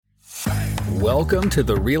Welcome to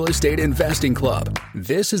the Real Estate Investing Club.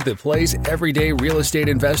 This is the place everyday real estate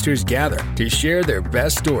investors gather to share their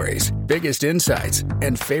best stories, biggest insights,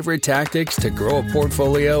 and favorite tactics to grow a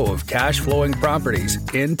portfolio of cash-flowing properties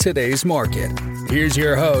in today's market. Here's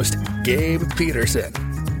your host, Gabe Peterson.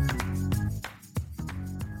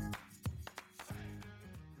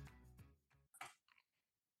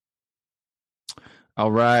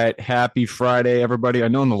 All right. Happy Friday, everybody. I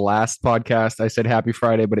know in the last podcast I said happy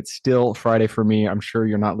Friday, but it's still Friday for me. I'm sure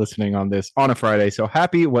you're not listening on this on a Friday. So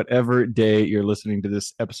happy whatever day you're listening to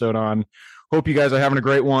this episode on. Hope you guys are having a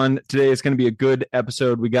great one. Today is going to be a good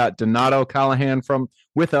episode. We got Donato Callahan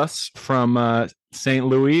with us from St.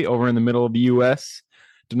 Louis over in the middle of the U.S.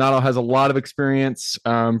 Donato has a lot of experience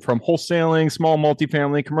from wholesaling, small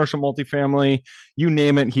multifamily, commercial multifamily, you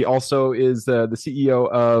name it. He also is the CEO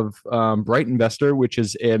of Bright Investor, which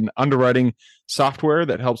is an underwriting software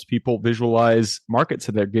that helps people visualize markets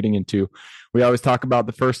that they're getting into. We always talk about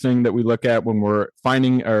the first thing that we look at when we're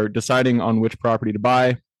finding or deciding on which property to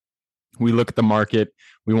buy. We look at the market.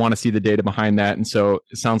 We want to see the data behind that. And so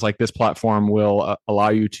it sounds like this platform will allow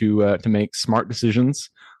you to make smart decisions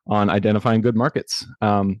on identifying good markets.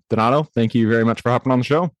 Donato, thank you very much for hopping on the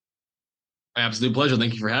show. My absolute pleasure.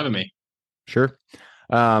 Thank you for having me. Sure.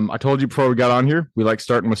 I told you before we got on here, we like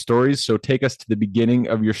starting with stories. So take us to the beginning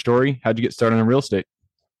of your story. How'd you get started in real estate?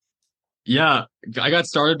 Yeah, I got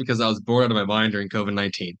started because I was bored out of my mind during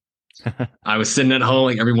COVID-19. I was sitting at home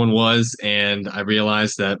like everyone was, and I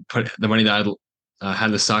realized that the money that I had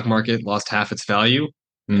in the stock market lost half its value,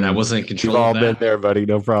 and I wasn't in control of that. We've all been there, buddy.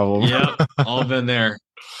 No problem. Yeah, all been there.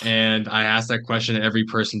 And I asked that question every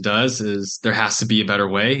person does, is there has to be a better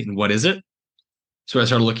way, and what is it? So I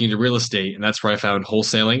started looking into real estate, and that's where I found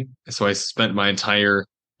wholesaling. So I spent my entire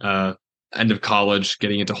end of college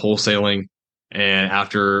getting into wholesaling. And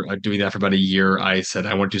after doing that for about a year, I said,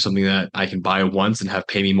 I want to do something that I can buy once and have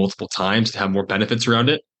pay me multiple times and have more benefits around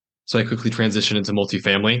it. So I quickly transitioned into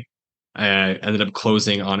multifamily. I ended up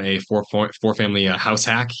closing on a four-family house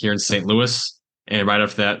hack here in St. Louis. And right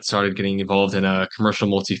after that, started getting involved in a commercial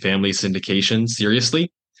multifamily syndication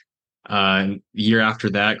seriously. A year after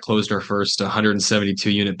that, closed our first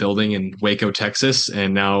 172-unit building in Waco, Texas.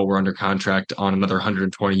 And now we're under contract on another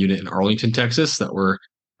 120-unit in Arlington, Texas that we're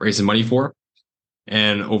raising money for.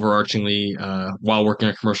 And overarchingly, while working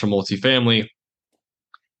on commercial multifamily,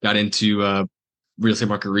 got into real estate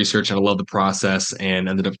market research, and I love the process, and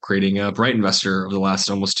ended up creating a Bright Investor over the last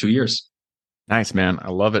almost 2 years. Nice, man. I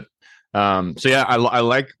love it. So yeah, I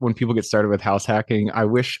like when people get started with house hacking. I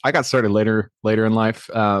wish I got started later in life.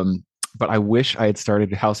 But I wish I had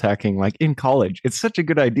started house hacking like in college. It's such a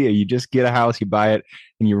good idea. You just get a house, you buy it,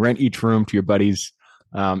 and you rent each room to your buddies.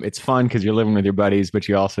 It's fun because you're living with your buddies, but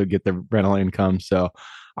you also get the rental income. So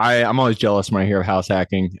I'm always jealous when I hear of house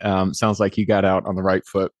hacking. Sounds like you got out on the right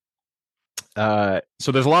foot.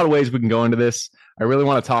 So there's a lot of ways we can go into this. I really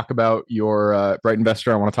want to talk about your Bright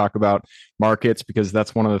Investor. I want to talk about markets because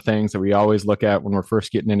that's one of the things that we always look at when we're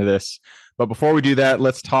first getting into this. But before we do that,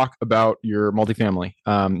 let's talk about your multifamily.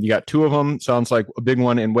 You got two of them. Sounds like a big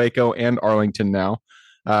one in Waco and Arlington now.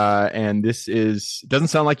 And this doesn't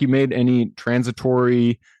sound like you made any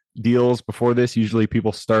transitory deals before this. Usually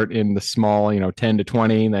people start in the small, 10 to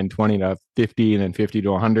 20, then 20 to 50, and then 50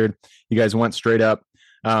 to 100. You guys went straight up.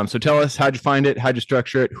 So tell us, how'd you find it? How'd you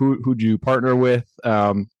structure it? Who'd you partner with?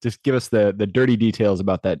 Just give us the dirty details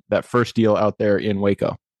about that first deal out there in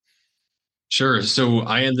Waco. Sure. So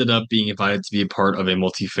I ended up being invited to be a part of a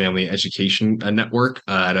multifamily education network.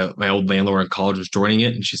 My old landlord in college was joining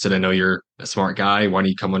it, and she said, I know you're a smart guy. Why don't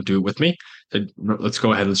you come and do it with me? I said, let's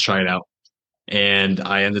go ahead. Let's try it out. And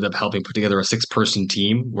I ended up helping put together a 6-person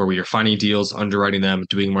team where we were finding deals, underwriting them,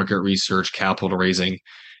 doing market research, capital raising.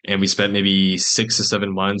 And we spent maybe 6 to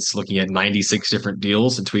 7 months looking at 96 different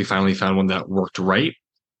deals until we finally found one that worked right.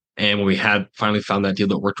 And when we had finally found that deal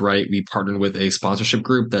that worked right, we partnered with a sponsorship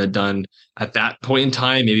group that had done, at that point in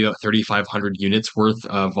time, maybe about 3,500 units worth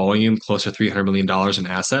of volume, close to $300 million in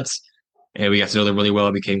assets. And we got to know them really well.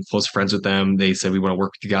 I became close friends with them. They said, we want to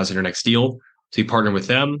work with you guys on your next deal. So we partnered with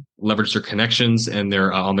them, leveraged their connections and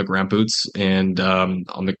their on the ground boots and on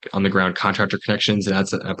the ground contractor connections and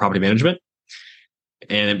that's property management.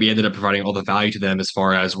 And we ended up providing all the value to them as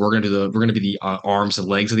far as we're going to be the arms and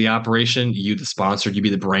legs of the operation. You, the sponsor, you be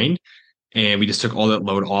the brain. And we just took all that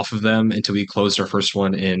load off of them until we closed our first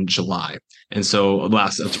one in July. And so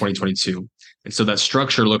last of 2022. And so that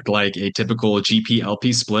structure looked like a typical GP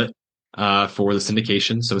LP split for the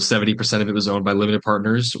syndication. So 70% of it was owned by limited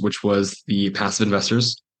partners, which was the passive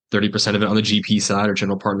investors. 30% of it on the GP side or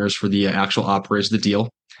general partners for the actual operators of the deal.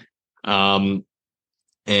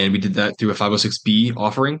 And we did that through a 506B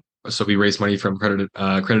offering. So we raised money from accredited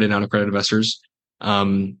and non-accredited investors.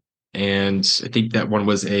 Um, and I think that one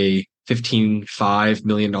was a $15.5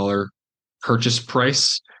 million purchase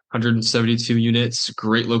price, 172 units,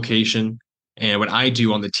 great location. And what I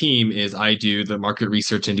do on the team is I do the market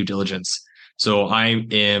research and due diligence. So I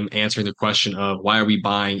am answering the question of why are we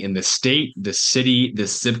buying in this state, this city,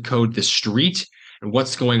 this zip code, this street, and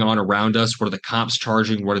what's going on around us? What are the comps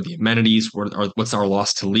charging? What are the amenities? What's our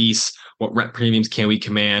loss to lease? What rent premiums can we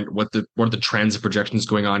command? What are the trends and projections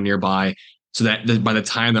going on nearby? So that by the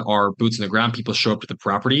time that our boots on the ground people show up to the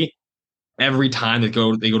property, every time they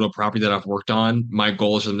go to a property that I've worked on, my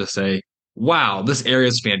goal is for them to say, "Wow, this area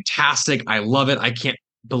is fantastic. I love it. I can't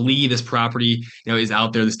believe this property, is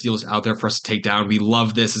out there. This deal is out there for us to take down. We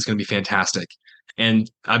love this. It's going to be fantastic."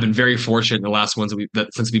 And I've been very fortunate in the last ones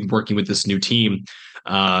that since we've been working with this new team,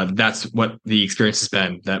 that's what the experience has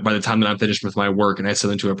been. That by the time that I'm finished with my work and I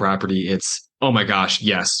sell into a property, it's, oh my gosh,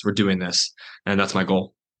 yes, we're doing this, and that's my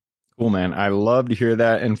goal. Cool, man. I love to hear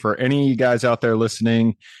that. And for any of you guys out there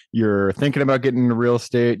listening, you're thinking about getting into real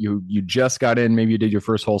estate, you just got in, maybe you did your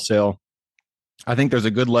first wholesale. I think there's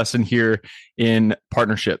a good lesson here in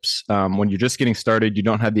partnerships. When you're just getting started, you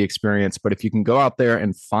don't have the experience, but if you can go out there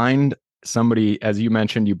and find somebody, as you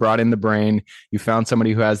mentioned, you brought in the brain, you found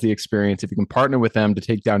somebody who has the experience. If you can partner with them to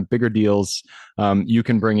take down bigger deals, you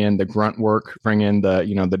can bring in the grunt work, bring in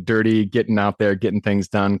the dirty, getting out there, getting things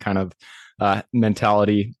done kind of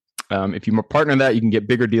mentality. If you partner that, you can get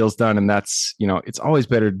bigger deals done. And that's, it's always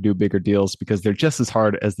better to do bigger deals because they're just as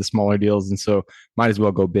hard as the smaller deals. And so might as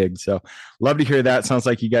well go big. So love to hear that. Sounds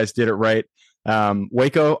like you guys did it right.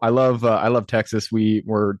 Waco, I love Texas.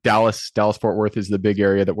 We're Dallas Fort Worth is the big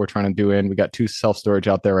area that we're trying to do in. We got 2 self-storage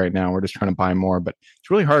out there right now. We're just trying to buy more, but it's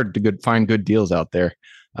really hard to find good deals out there.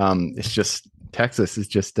 It's just, Texas is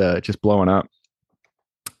just blowing up.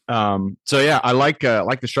 So yeah, I like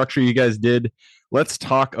the structure you guys did. Let's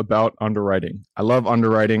talk about underwriting. I love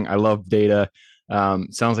underwriting. I love data.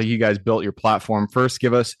 Sounds like you guys built your platform. First,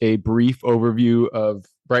 give us a brief overview of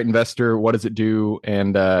Bright Investor. What does it do,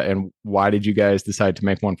 and why did you guys decide to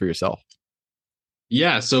make one for yourself?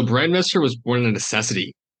 Yeah, so Bright Investor was born in a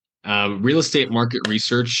necessity. Real estate market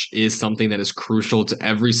research is something that is crucial to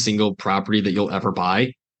every single property that you'll ever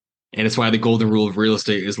buy. And it's why the golden rule of real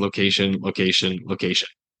estate is location, location, location.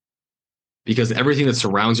 Because everything that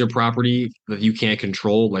surrounds your property that you can't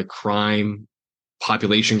control, like crime,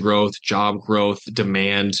 population growth, job growth,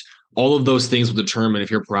 demand, all of those things will determine if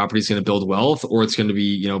your property is going to build wealth or it's going to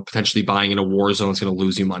be, potentially buying in a war zone. It's going to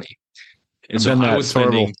lose you money. And so I was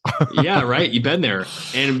spending, yeah, right. You've been there.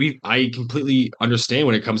 And I completely understand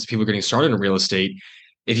when it comes to people getting started in real estate.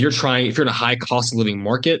 If you're in a high cost of living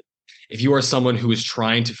market, if you are someone who is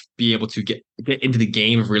trying to be able to get into the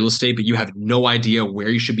game of real estate, but you have no idea where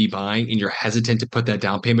you should be buying and you're hesitant to put that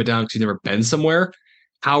down payment down because you've never been somewhere,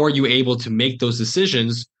 how are you able to make those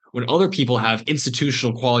decisions when other people have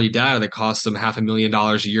institutional quality data that costs them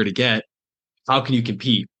 $500,000 a year to get? How can you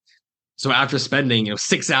compete? So after spending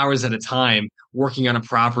 6 hours at a time working on a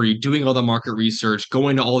property, doing all the market research,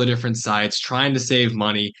 going to all the different sites, trying to save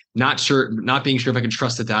money, not being sure if I can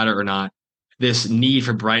trust the data or not, this need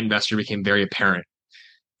for Bright Investor became very apparent.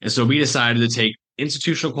 And so we decided to take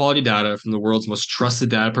institutional quality data from the world's most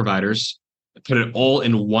trusted data providers, put it all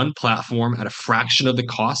in one platform at a fraction of the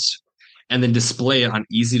cost, and then display it on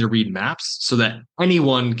easy to read maps so that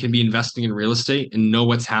anyone can be investing in real estate and know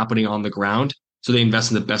what's happening on the ground. So they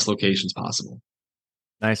invest in the best locations possible.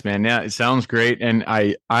 Nice, man. Yeah, it sounds great. And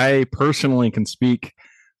I personally can speak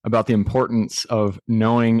about the importance of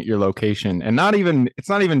knowing your location, and it's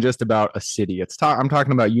not even just about a city. I'm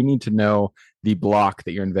talking about, you need to know the block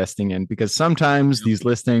that you're investing in, because sometimes these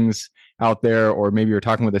listings out there, or maybe you're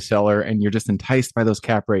talking with a seller and you're just enticed by those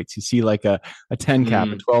cap rates. You see like a 10 cap,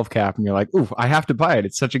 a 12 cap, and you're like, ooh, I have to buy it.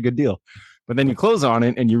 It's such a good deal. But then you close on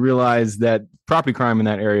it and you realize that property crime in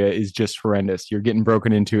that area is just horrendous. You're getting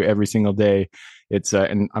broken into every single day. It's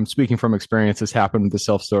and I'm speaking from experience. This happened with the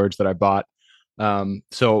self-storage that I bought.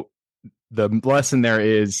 So the lesson there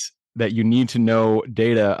is that you need to know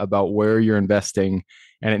data about where you're investing,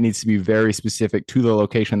 and it needs to be very specific to the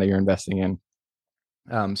location that you're investing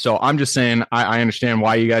in. So I'm just saying, I understand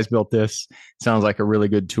why you guys built this. Sounds like a really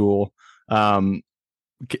good tool.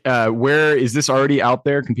 Where is this already out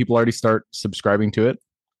there? Can people already start subscribing to it?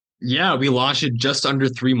 Yeah, we launched it just under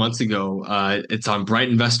 3 months ago. It's on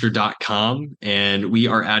brightinvestor.com, and we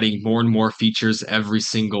are adding more and more features every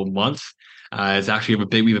single month. It's actually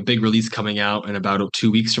we have a big release coming out in about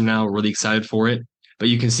 2 weeks from now. We're really excited for it. But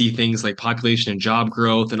you can see things like population and job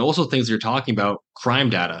growth, and also things you're talking about, crime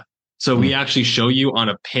data. So we actually show you on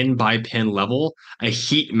a pin by pin level a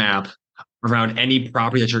heat map around any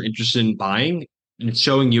property that you're interested in buying and it's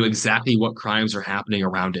showing you exactly what crimes are happening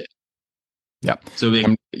around it. Yep. So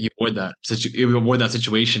you avoid that. You avoid that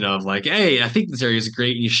situation of like, hey, I think this area is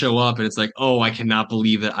great, and you show up and it's like, oh, I cannot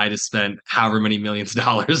believe that I just spent however many millions of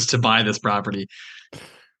dollars to buy this property.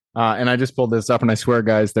 And I just pulled this up, and I swear,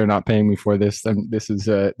 guys, they're not paying me for this. And this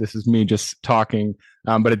is me just talking.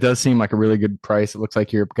 But it does seem like a really good price. It looks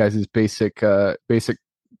like your guys' basic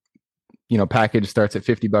package starts at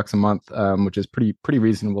 $50 a month, which is pretty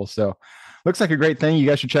reasonable. So looks like a great thing. You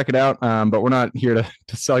guys should check it out. But we're not here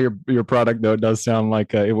to sell your product, though. It does sound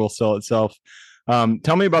like it will sell itself.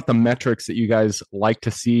 Tell me about the metrics that you guys like to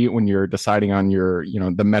see when you're deciding on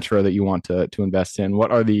the metro that you want to invest in.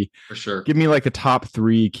 What are For sure. give me like the top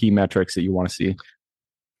 3 key metrics that you want to see?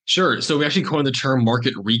 Sure. So we actually coined the term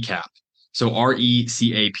market recap. So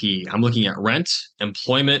RECAP. I'm looking at rent,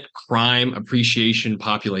 employment, crime, appreciation,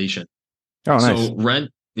 population. Oh, nice. So rent,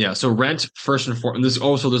 yeah. So rent first and foremost.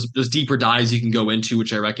 There's deeper dives you can go into,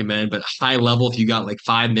 which I recommend. But high level, if you got like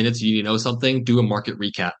 5 minutes, you need to know something, do a market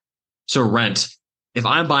recap. So rent. If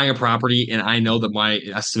I'm buying a property and I know that my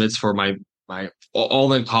estimates for my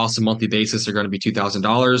all-in costs on a monthly basis are going to be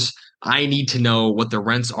 $2,000, I need to know what the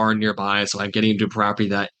rents are nearby. So I'm getting into a property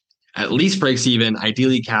that at least breaks even,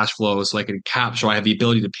 ideally cash flows, so I can so I have the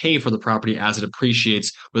ability to pay for the property as it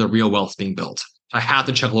appreciates with a real wealth being built. I have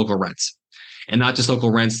to check local rents, and not just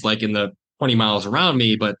local rents like in the 20 miles around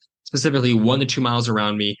me, but specifically 1 to 2 miles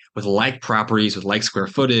around me with like properties with like square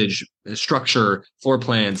footage, structure, floor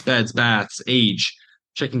plans, beds, baths, age,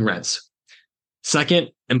 checking rents.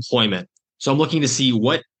 Second, employment. So I'm looking to see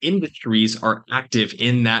what industries are active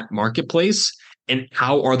in that marketplace and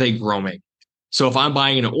how are they growing. So if I'm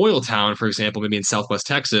buying in an oil town, for example, maybe in Southwest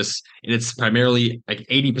Texas, and it's primarily like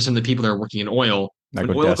 80% of the people that are working in oil, Like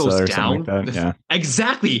when oil Odessa goes or down, something like that. Yeah.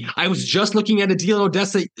 exactly. I was just looking at a deal in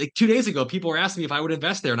Odessa like 2 days ago. People were asking me if I would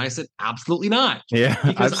invest there, and I said absolutely not. Yeah.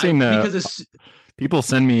 Because I've seen because it's people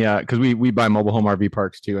send me because we buy mobile home RV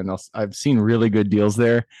parks too, and I've seen really good deals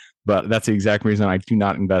there. But that's the exact reason I do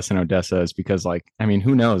not invest in Odessa is because, like, I mean,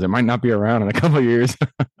 who knows? It might not be around in a couple of years.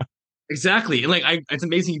 exactly, and it's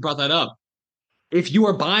amazing you brought that up. If you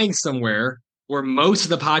are buying somewhere where most of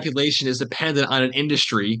the population is dependent on an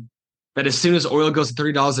industry that as soon as oil goes to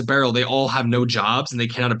 $30 a barrel, they all have no jobs and they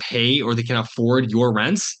cannot pay or they can afford your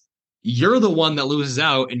rents, you're the one that loses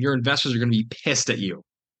out and your investors are going to be pissed at you.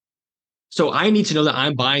 So I need to know that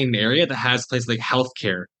I'm buying an area that has places like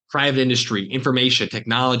healthcare, private industry, information,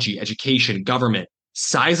 technology, education, government,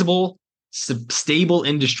 sizable, stable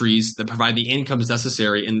industries that provide the incomes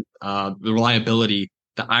necessary and the reliability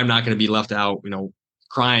that I'm not going to be left out,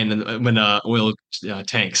 crying when oil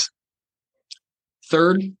tanks.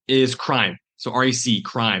 Third is crime. So REC,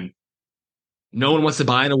 crime. No one wants to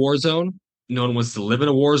buy in a war zone. No one wants to live in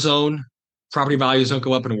a war zone. Property values don't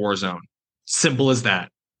go up in a war zone. Simple as that.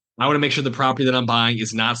 I want to make sure the property that I'm buying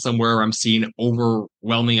is not somewhere where I'm seeing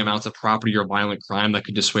overwhelming amounts of property or violent crime that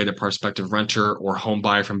could dissuade a prospective renter or home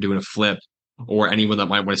buyer from doing a flip or anyone that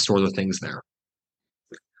might want to store their things there.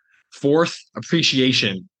 Fourth,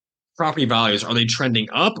 appreciation. Property values, are they trending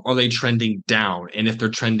up or are they trending down? And if they're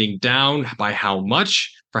trending down, by how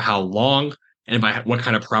much, for how long, and by what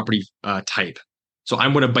kind of property type? So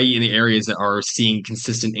I'm going to buy in the areas that are seeing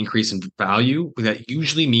consistent increase in value. That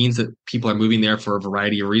usually means that people are moving there for a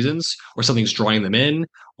variety of reasons, or something's drawing them in,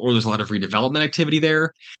 or there's a lot of redevelopment activity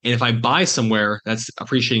there. And if I buy somewhere that's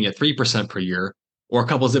appreciating at 3% per year, or a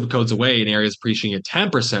couple of zip codes away in areas appreciating at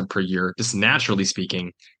 10% per year, just naturally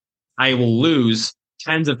speaking, I will lose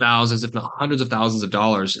tens of thousands, if not hundreds of thousands of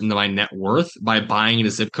dollars in my net worth by buying in a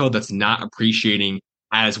zip code that's not appreciating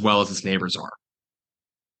as well as its neighbors are.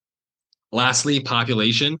 Lastly,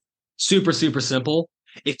 population. Super, super simple.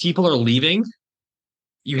 If people are leaving,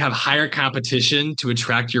 you have higher competition to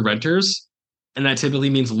attract your renters, and that typically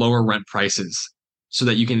means lower rent prices so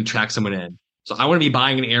that you can attract someone in. So I want to be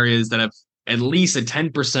buying in areas that have at least a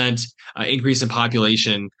 10% increase in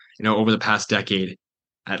population, over the past decade,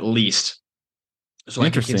 at least. So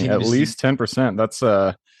interesting. At least 10%. That's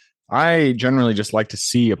I generally just like to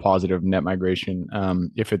see a positive net migration.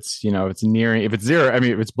 If it's if it's zero, I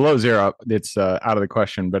mean, if it's below zero, it's out of the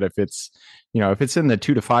question. But if it's if it's in the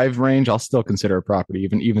 2 to 5 range, I'll still consider a property,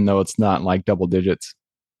 even though it's not like double digits.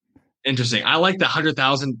 Interesting. I like the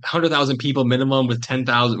 100,000 people minimum with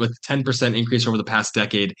 10,000 with 10% increase over the past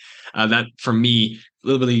decade. That for me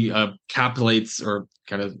literally capitalizes or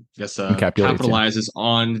kind of capitalizes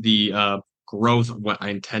on the growth of what I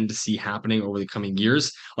intend to see happening over the coming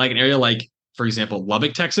years. Like an area like, for example,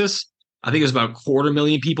 Lubbock, Texas, I think there's about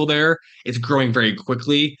 250,000 people there. It's growing very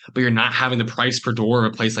quickly, but you're not having the price per door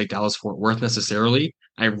of a place like Dallas Fort Worth necessarily.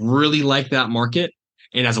 I really like that market.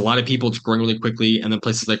 And as a lot of people, it's growing really quickly. And then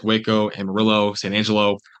places like Waco, Amarillo, San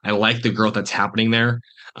Angelo, I like the growth that's happening there.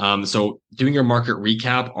 So doing your market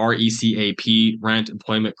recap, RECAP, rent,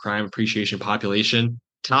 employment, crime, appreciation, population,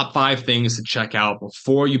 top 5 things to check out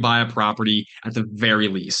before you buy a property at the very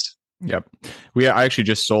least. Yep. I actually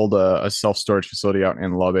just sold a self-storage facility out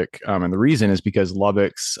in Lubbock. And the reason is because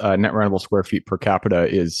Lubbock's net rentable square feet per capita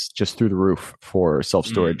is just through the roof for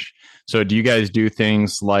self-storage. So do you guys do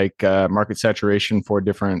things like market saturation for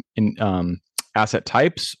different asset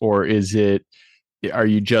types, or are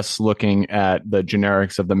you just looking at the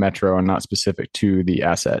generics of the metro and not specific to the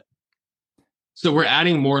asset? So we're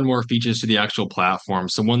adding more and more features to the actual platform.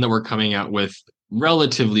 So one that we're coming out with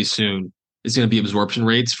relatively soon is going to be absorption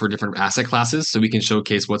rates for different asset classes. So we can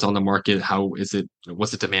showcase what's on the market, what's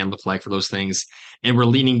the demand look like for those things. And we're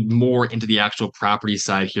leaning more into the actual property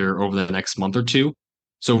side here over the next month or two.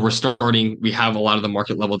 So we have a lot of the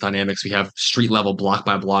market level dynamics. We have street level, block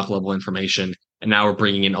by block level information. And now we're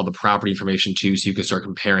bringing in all the property information too. So you can start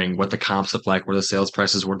comparing what the comps look like, where the sales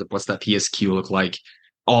prices were, what's that PSQ look like,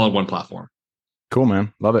 all on one platform. Cool,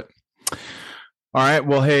 man. Love it. All right.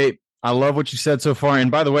 Well, hey, I love what you said so far.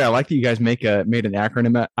 And by the way, I like that you guys made an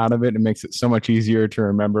acronym out of it. It makes it so much easier to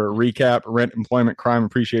remember. Recap, rent, employment, crime,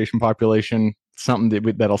 appreciation, population, something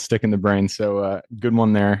that'll stick in the brain. So good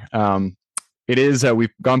one there. It is,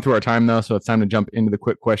 we've gone through our time though, so it's time to jump into the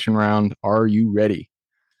quick question round. Are you ready?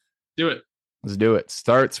 Do it. Let's do it.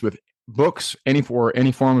 Starts with books, any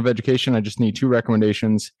form of education. I just need 2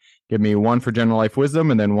 recommendations. Give me one for general life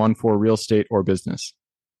wisdom and then one for real estate or business.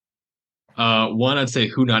 One, I'd say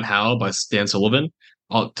Who Not How by Stan Sullivan.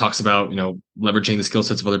 Talks about, leveraging the skill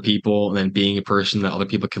sets of other people and then being a person that other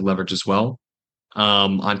people can leverage as well.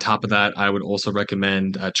 On top of that, I would also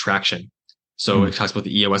recommend Traction. So it talks about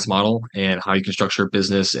the EOS model and how you can structure a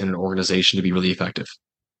business and an organization to be really effective.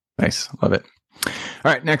 Nice. Love it. All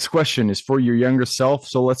right. Next question is for your younger self.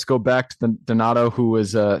 So let's go back to Donato, who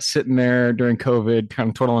was sitting there during COVID, kind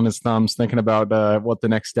of twiddling his thumbs, thinking about what the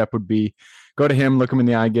next step would be. Go to him, look him in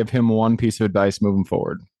the eye, give him one piece of advice moving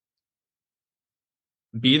forward.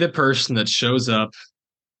 Be the person that shows up,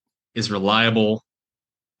 is reliable,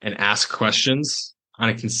 and asks questions on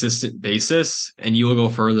a consistent basis, and you will go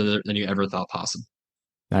further than you ever thought possible.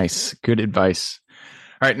 Nice. Good advice.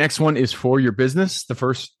 All right. Next one is for your business. The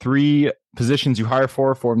first 3 positions you hire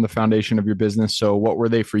for form the foundation of your business. So what were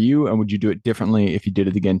they for you, and would you do it differently if you did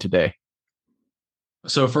it again today?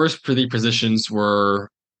 So first 3 positions were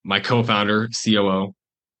my co-founder, COO,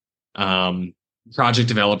 project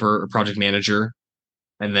developer or project manager,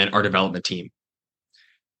 and then our development team.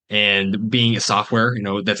 And being a software,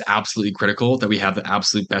 that's absolutely critical that we have the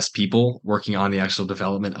absolute best people working on the actual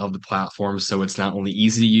development of the platform. So it's not only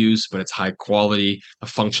easy to use, but it's high quality. The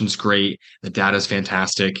function's great. The data is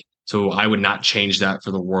fantastic. So I would not change that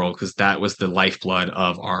for the world because that was the lifeblood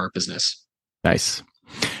of our business. Nice.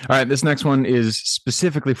 All right. This next one is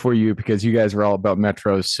specifically for you because you guys are all about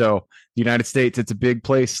metros. So the United States, it's a big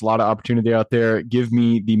place, a lot of opportunity out there. Give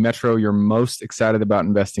me the metro you're most excited about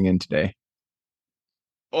investing in today.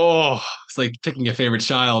 Oh, it's like picking a favorite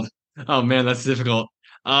child. Oh man, that's difficult.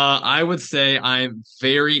 I would say I'm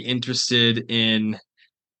very interested in,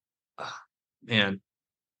 man,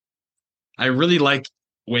 I really like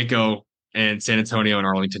Waco and San Antonio and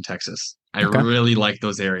Arlington, Texas. I really like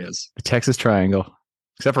those areas. The Texas Triangle,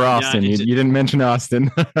 except for Austin. You didn't mention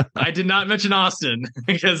Austin. I did not mention Austin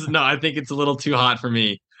because I think it's a little too hot for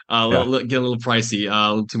me. Get a little pricey, a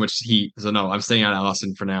little too much heat. So no, I'm staying out of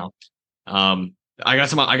Austin for now. I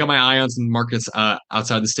got my eye on some markets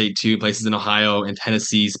outside the state too, places in Ohio and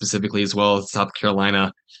Tennessee specifically, as well as South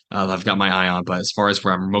Carolina. I've got my eye on, but as far as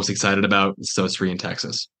where I'm most excited about, it's those 3 in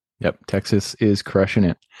Texas. Yep, Texas is crushing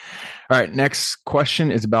it. All right, next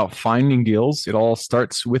question is about finding deals. It all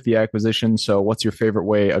starts with the acquisition. So, what's your favorite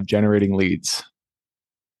way of generating leads?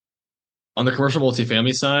 On the commercial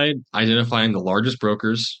multifamily side, identifying the largest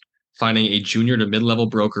brokers, finding a junior to mid-level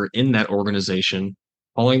broker in that organization,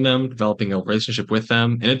 calling them, developing a relationship with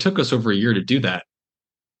them. And it took us over a year to do that.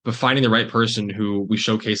 But finding the right person who we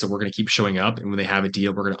showcase that we're going to keep showing up. And when they have a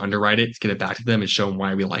deal, we're going to underwrite it, get it back to them and show them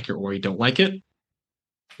why we like it or why we don't like it.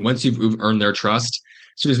 Once you've earned their trust,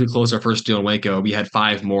 as soon as we closed our first deal in Waco, we had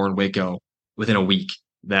 5 more in Waco within a week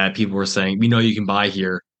that people were saying, we know you can buy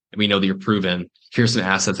here and we know that you're proven. Here's some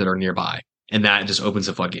assets that are nearby. And that just opens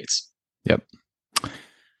the floodgates. Yep.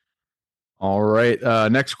 All right.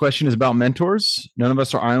 Next question is about mentors. None of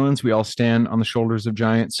us are islands. We all stand on the shoulders of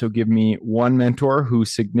giants. So give me one mentor who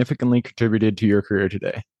significantly contributed to your career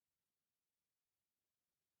today.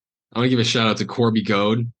 I want to give a shout out to Corby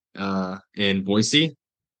Goad in Boise.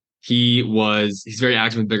 He's very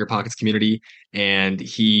active in the Bigger Pockets community, and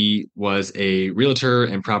he was a realtor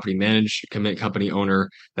and property management company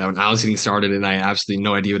owner that when I was getting started and I had absolutely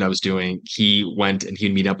no idea what I was doing, he went and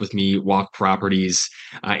he'd meet up with me, walk properties,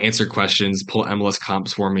 answer questions, pull MLS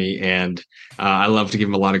comps for me. And I love to give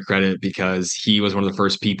him a lot of credit because he was one of the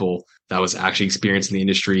first people that was actually experienced in the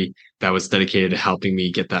industry that was dedicated to helping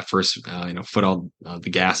me get that first foot on the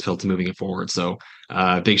gas pedal to moving it forward. So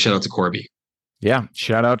big shout out to Corby. Yeah,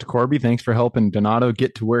 shout out to Corby. Thanks for helping Donato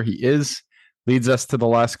get to where he is. Leads us to the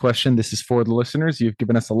last question. This is for the listeners. You've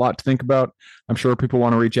given us a lot to think about. I'm sure people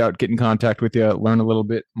want to reach out, get in contact with you, learn a little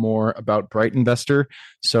bit more about Bright Investor.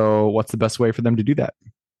 So what's the best way for them to do that?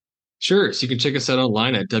 Sure. So you can check us out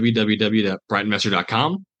online at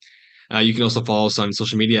www.brightinvestor.com. You can also follow us on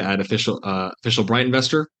social media at official Bright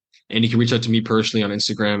Investor. And you can reach out to me personally on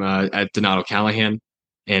Instagram at Donato Callahan.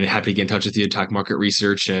 And happy to get in touch with you to talk market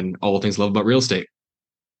research and all the things I love about real estate.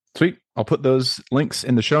 Sweet. I'll put those links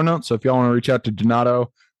in the show notes. So if y'all want to reach out to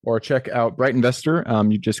Donato or check out Bright Investor,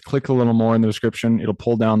 you just click a little more in the description. It'll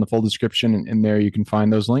pull down the full description, and in there you can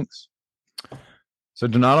find those links. So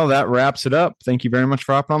Donato, that wraps it up. Thank you very much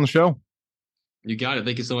for hopping on the show. You got it.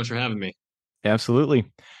 Thank you so much for having me. Absolutely.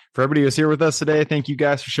 For everybody who's here with us today, thank you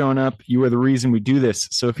guys for showing up. You are the reason we do this.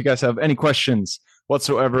 So if you guys have any questions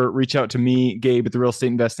whatsoever, reach out to me, Gabe at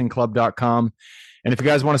therealestateinvestingclub.com. And if you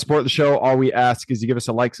guys want to support the show, all we ask is you give us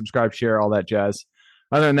a like, subscribe, share, all that jazz.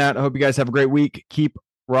 Other than that, I hope you guys have a great week. Keep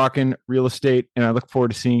rocking real estate, and I look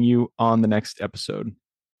forward to seeing you on the next episode.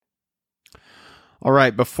 All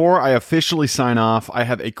right, before I officially sign off, I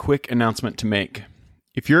have a quick announcement to make.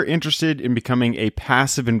 If you're interested in becoming a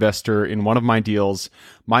passive investor in one of my deals,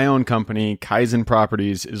 my own company, Kaizen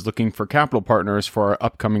Properties, is looking for capital partners for our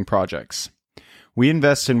upcoming projects. We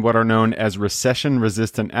invest in what are known as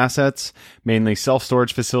recession-resistant assets, mainly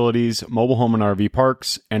self-storage facilities, mobile home and RV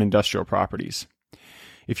parks, and industrial properties.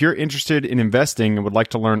 If you're interested in investing and would like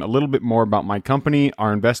to learn a little bit more about my company,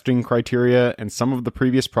 our investing criteria, and some of the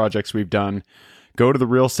previous projects we've done, go to the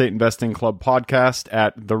Real Estate Investing Club podcast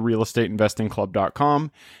at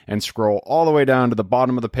therealestateinvestingclub.com and scroll all the way down to the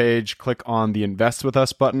bottom of the page. Click on the Invest With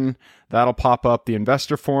Us button. That'll pop up the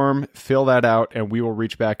investor form. Fill that out, and we will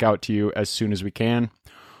reach back out to you as soon as we can.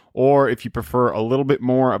 Or if you prefer a little bit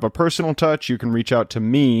more of a personal touch, you can reach out to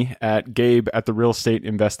me at Gabe at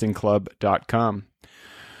therealestateinvestingclub.com.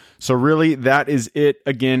 So really, that is it.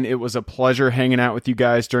 Again, it was a pleasure hanging out with you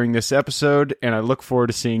guys during this episode, and I look forward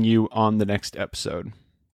to seeing you on the next episode.